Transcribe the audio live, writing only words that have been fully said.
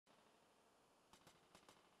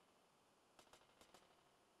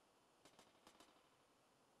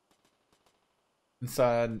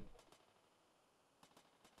Inside,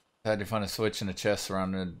 I had to find a switch in a chest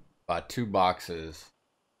surrounded by 2 boxes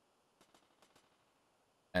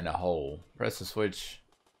and a hole. Press the switch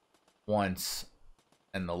once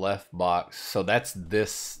in the left box. So that's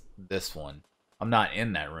this one. I'm not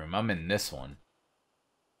in that room. I'm in this one.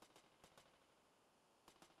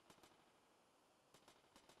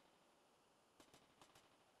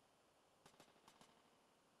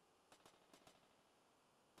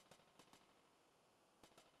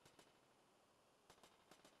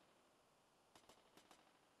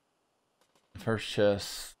 First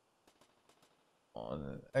chest.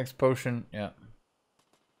 X potion. Yeah.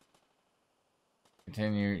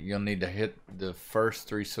 Continue. You'll need to hit the first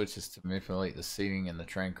 3 switches to manipulate the seating in the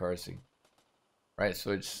train car seat. Right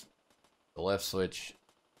switch. The left switch.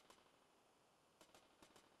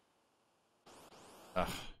 Ugh.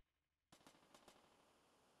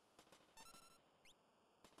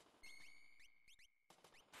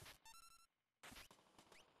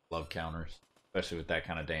 Love counters. Especially with that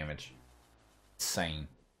kind of damage. Insane.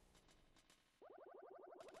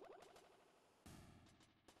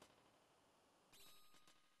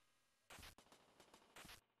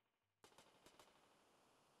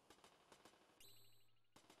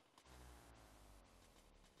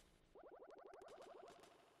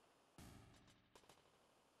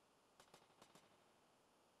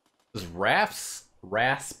 Is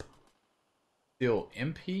Rasp still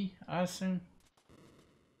MP, I assume?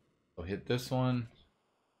 So hit this one.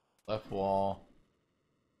 Left wall.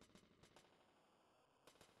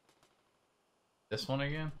 This one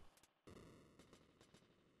again?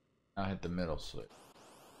 Now hit the middle switch.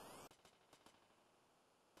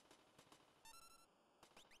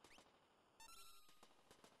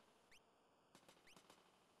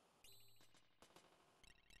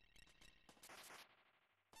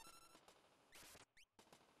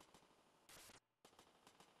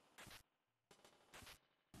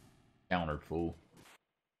 Countered, fool.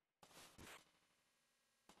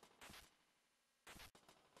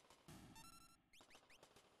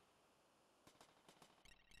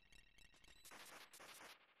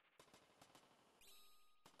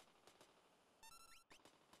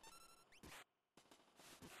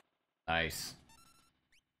 Nice.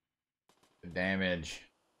 Good damage.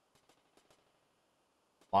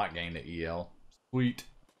 Lot gain to EL. Sweet.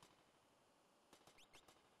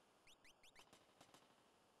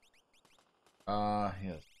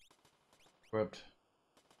 Yes. Equipped.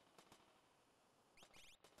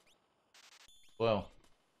 Well.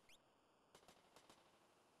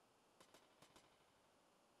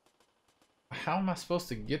 How am I supposed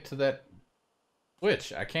to get to that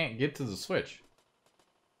switch? I can't get to the switch.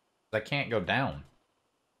 I can't go down.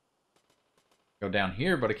 Go down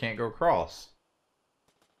here, but I can't go across.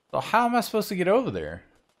 So how am I supposed to get over there?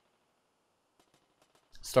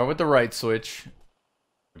 Start with the right switch,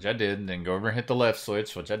 which I did, and then go over and hit the left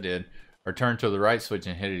switch, which I did, or turn to the right switch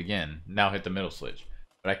and hit it again. Now hit the middle switch.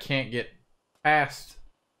 But I can't get past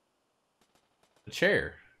the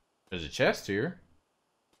chair. There's a chest here.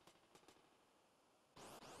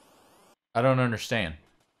 I don't understand.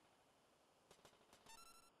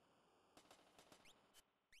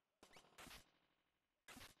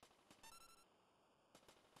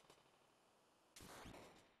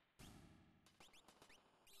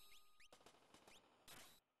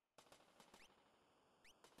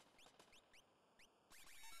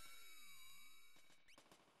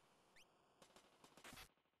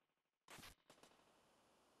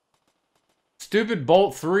 Stupid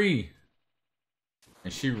Bolt 3.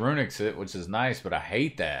 And she runics it, which is nice, but I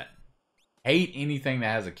hate that. Hate anything that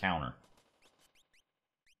has a counter.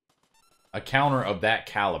 A counter of that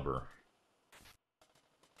caliber.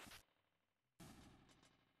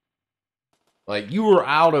 Like, you were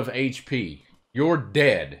out of HP. You're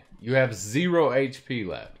dead. You have 0 HP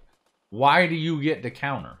left. Why do you get the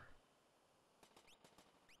counter?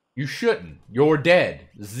 You shouldn't. You're dead.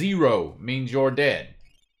 0 means you're dead.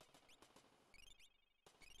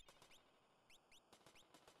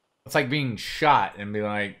 It's like being shot and being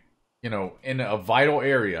like, you know, in a vital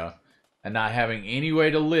area and not having any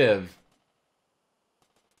way to live.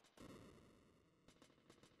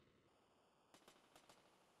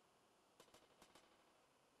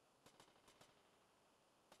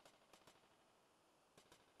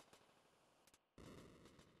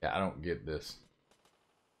 Yeah, I don't get this.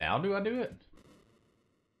 Now do I do it?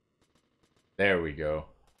 There we go.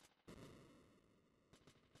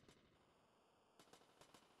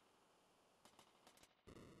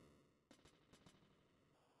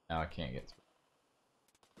 Now I can't get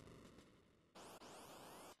through.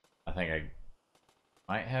 I think I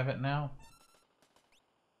might have it now.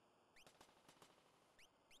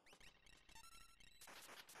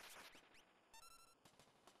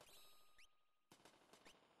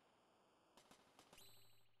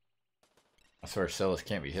 swear Celis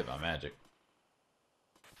can't be hit by magic.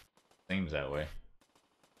 Seems that way.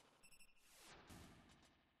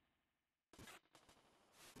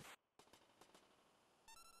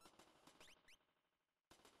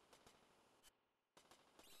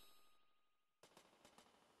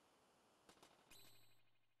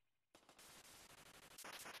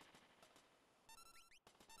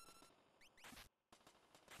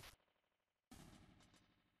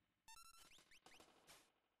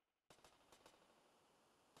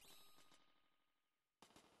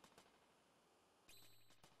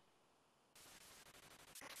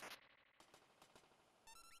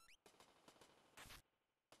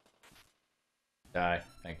 Die.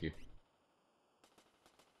 Thank you.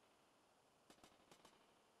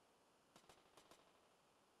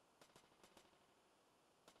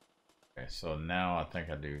 Okay, so now I think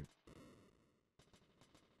I do.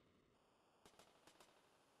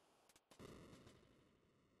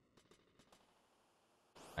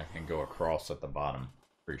 I can go across at the bottom,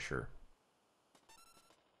 pretty sure.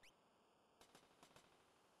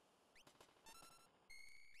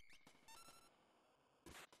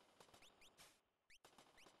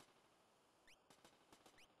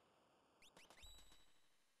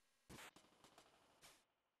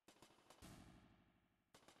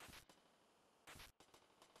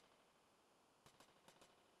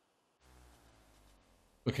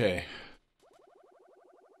 Okay.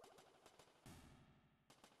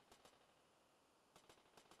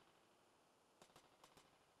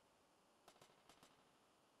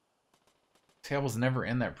 See, I was never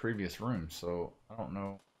in that previous room, so I don't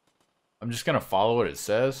know. I'm just gonna follow what it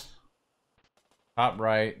says. Top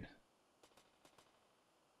right,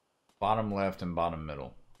 bottom left, and bottom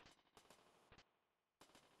middle.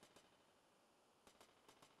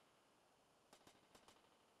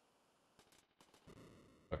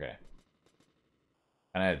 Okay.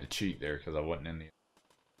 And I had to cheat there because I wasn't in the...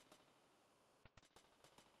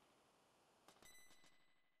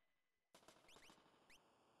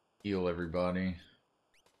 Heal everybody.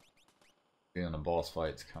 Feeling the boss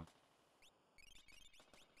fights coming.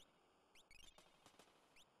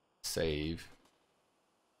 Save.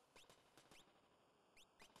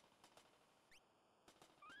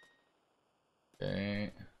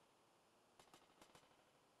 Okay.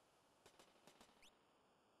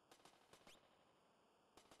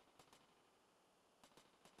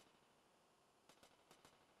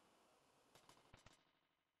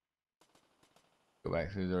 Go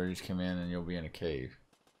back through the door, you just come in and you'll be in a cave.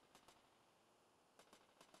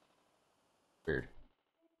 Weird.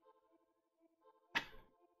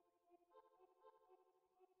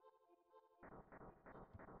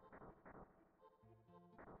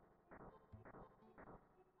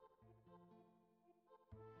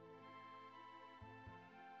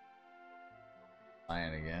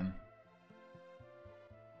 Cyan again.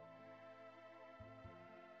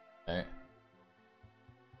 Okay.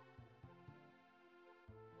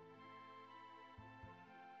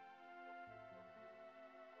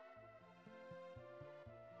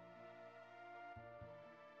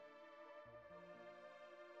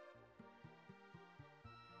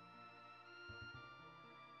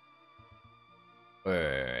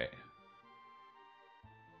 Wait.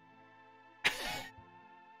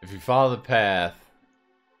 If you follow the path...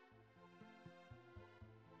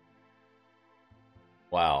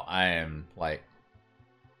 Wow, I am, like,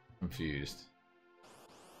 confused.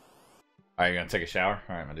 Alright, you gonna take a shower?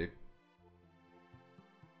 Alright, my dude.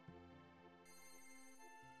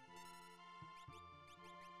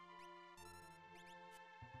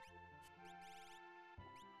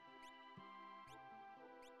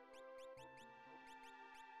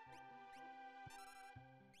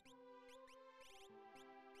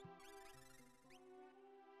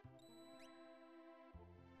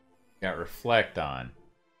 Got reflect on.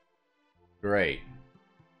 Great.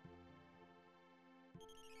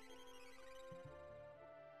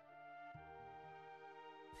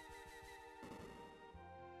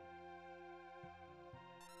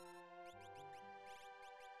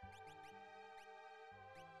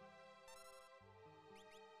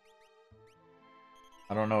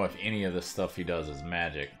 I don't know if any of the stuff he does is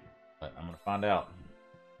magic, but I'm gonna find out.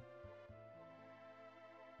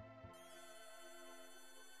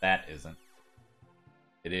 That isn't.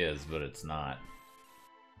 It is, but it's not.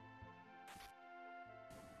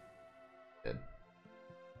 Good.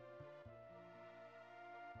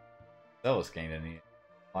 Zealous gained any.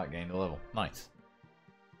 Light gained a level. Nice.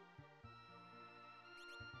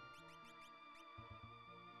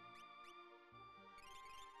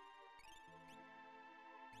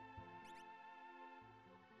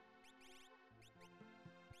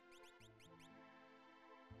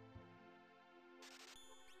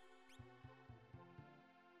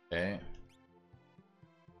 Okay.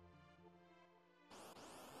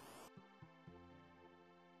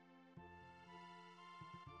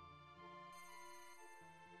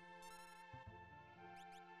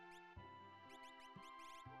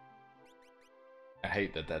 I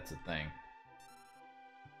hate that that's a thing.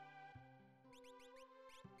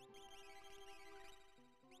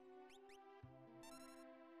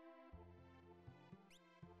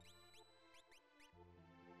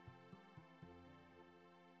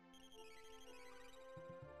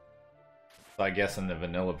 So I guess in the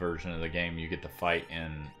vanilla version of the game, you get to fight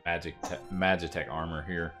in Magitech armor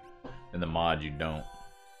here. In the mod, you don't.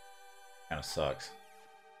 Kind of sucks.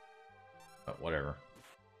 But whatever.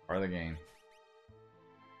 Part of the game.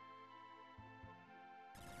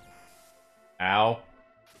 Ow.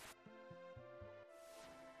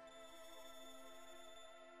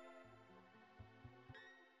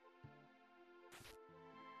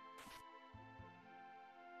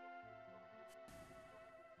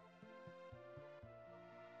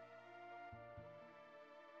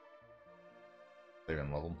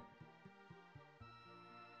 Saving level.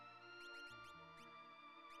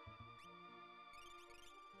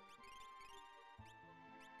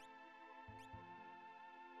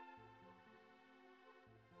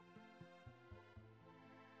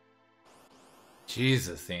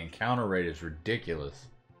 Jesus, the encounter rate is ridiculous.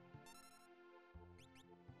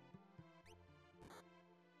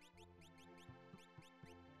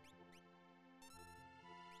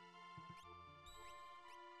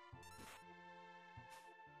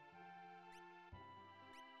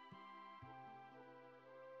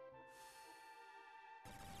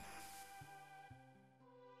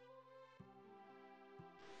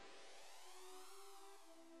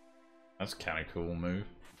 That's kind of cool move.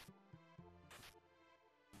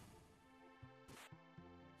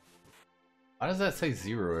 Why does that say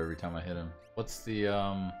 0 every time I hit him? What's the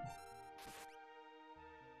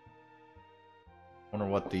wonder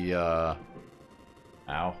what the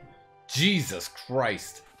ow. Jesus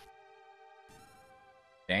Christ.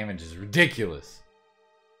 Damage is ridiculous.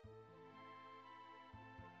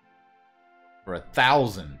 For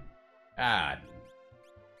 1,000. God.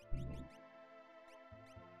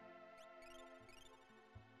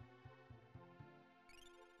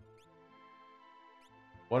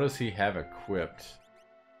 What does he have equipped?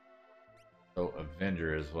 So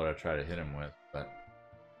Avenger is what I try to hit him with, but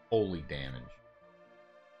holy damage.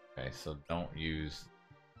 Okay, so don't use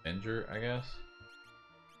Avenger, I guess.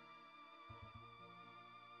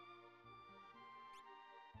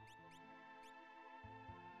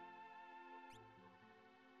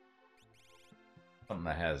 Something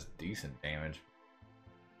that has decent damage.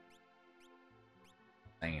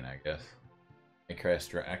 Insane, I guess.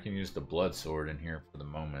 I can use the blood sword in here for the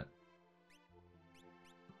moment.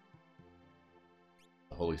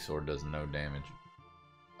 The holy sword does no damage.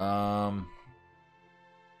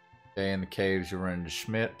 Okay, in the caves you run into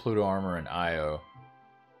Schmidt, Pluto armor, and Io.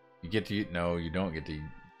 You get to no, you don't get to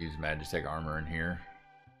use Magitech armor in here.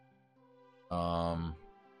 I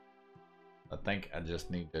think I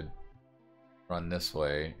just need to run this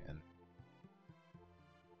way and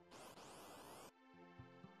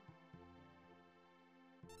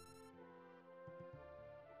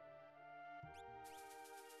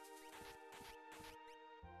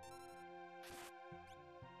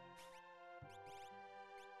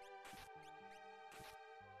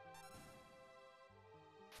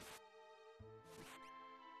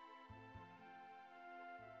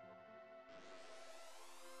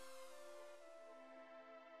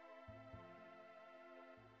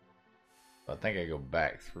I think I go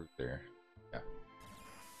back through there. Yeah.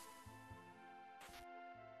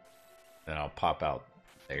 Then I'll pop out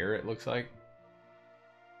there, it looks like.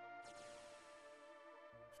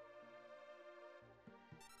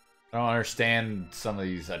 I don't understand some of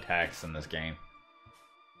these attacks in this game.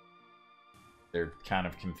 They're kind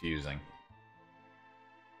of confusing.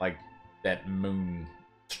 Like that moon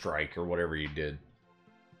strike or whatever he did.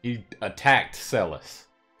 He attacked Celis.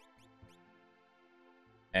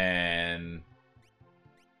 And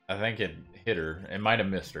I think it hit her. It might have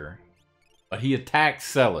missed her. But he attacked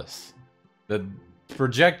Celis. The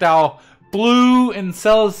projectile flew in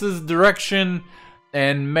Celis's direction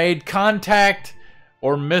and made contact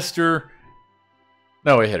or missed her.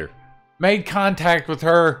 No, it hit her. Made contact with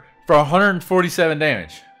her for 147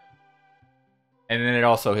 damage. And then it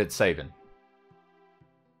also hit Sabin.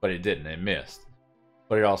 But it didn't. It missed.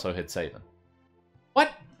 But it also hit Sabin.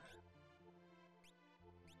 What?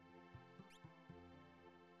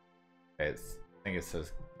 I think it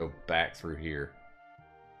says go back through here.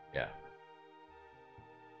 Yeah.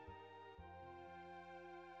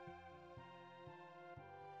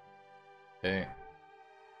 Okay.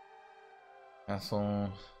 Castle.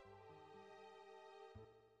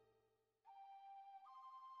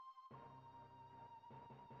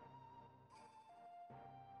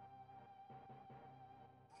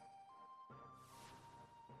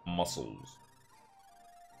 Muscles.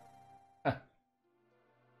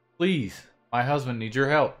 Please, my husband needs your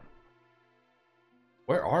help.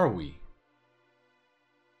 Where are we?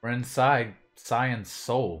 We're inside Cyan's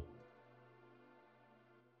soul.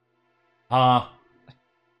 Huh?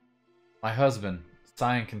 My husband,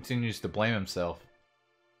 Cyan, continues to blame himself.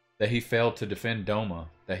 That he failed to defend Doma.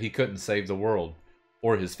 That he couldn't save the world.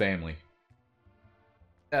 Or his family.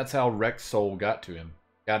 That's how Rex Soul got to him.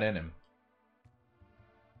 Got in him.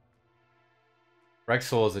 Rex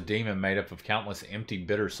Soul is a demon made up of countless empty,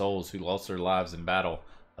 bitter souls who lost their lives in battle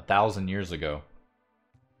 1,000 years ago.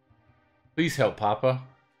 Please help Papa.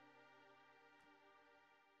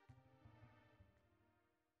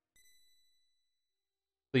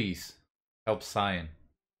 Please, help Cyan.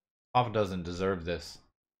 Papa doesn't deserve this.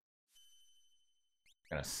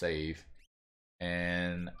 I'm gonna save.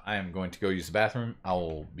 And I am going to go use the bathroom. I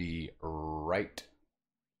will be right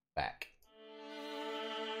back.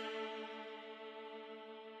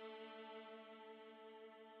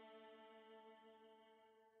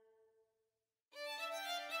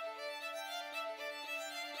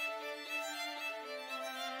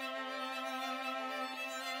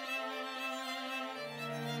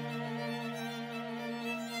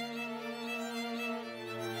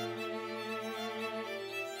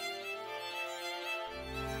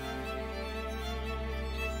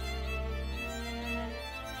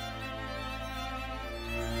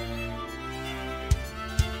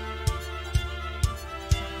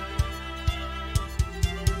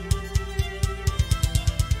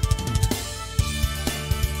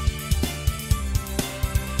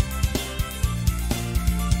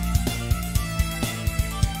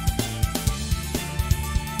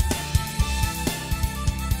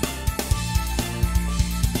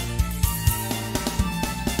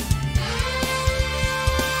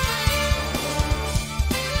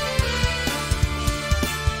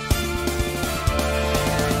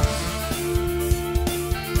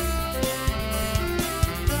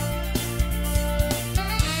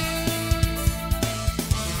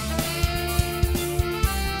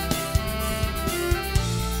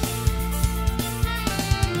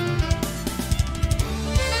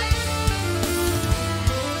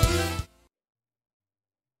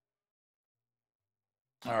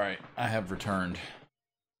 Alright, I have returned.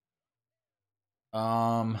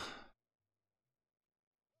 I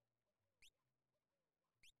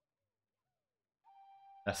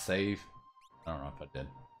save. I don't know if I did.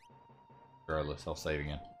 Regardless, I'll save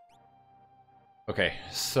again. Okay,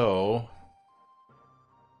 so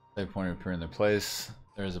save point appear in their place.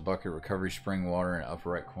 There's a bucket recovery spring water in the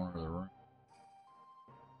upper right corner of the room.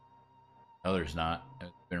 No, there's not.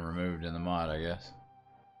 It's been removed in the mod, I guess.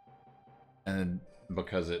 And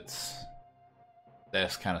because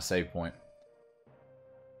that's kind of save point.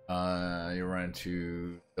 You run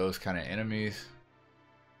into those kind of enemies.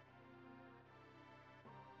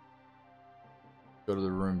 Go to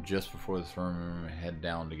the room just before the throne room and head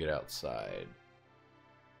down to get outside.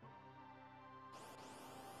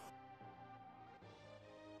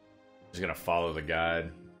 Just gonna follow the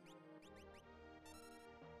guide.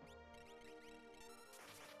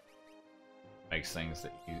 Makes things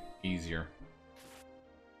easier.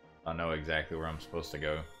 I know exactly where I'm supposed to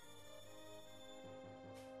go.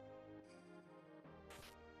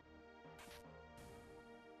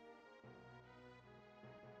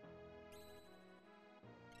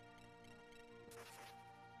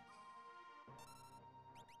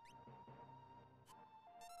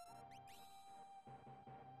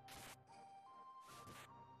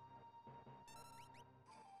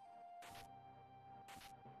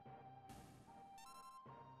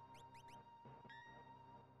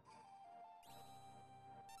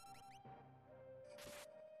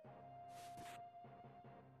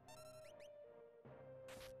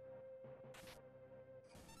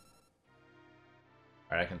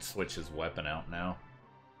 Alright, I can switch his weapon out now.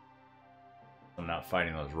 I'm not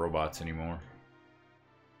fighting those robots anymore.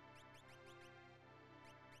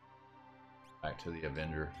 Back to the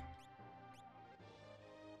Avenger.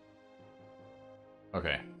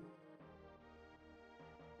 Okay.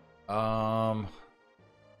 Out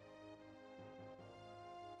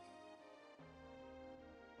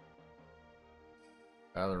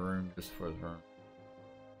of the room just for the room.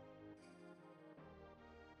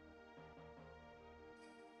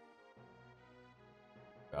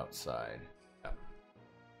 Outside. Yep.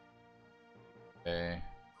 Okay.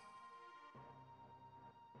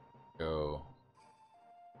 Go.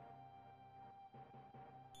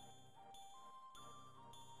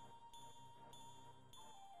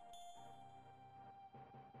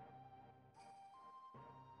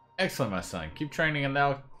 Excellent, my son. Keep training and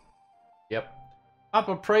now... Yep.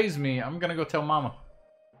 Papa praised me. I'm gonna go tell Mama.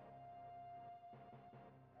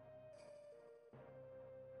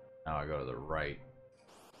 Now I go to the right.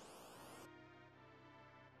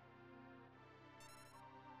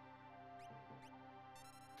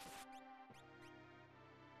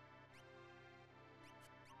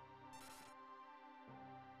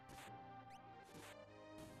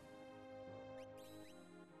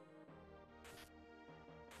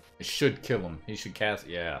 It should kill him. He should cast...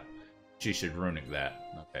 Yeah. She should runic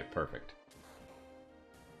that. Okay, perfect.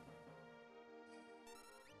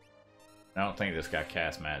 I don't think this guy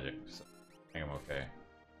cast magic, so I think I'm okay.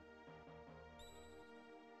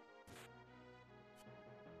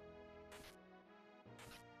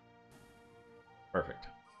 Perfect.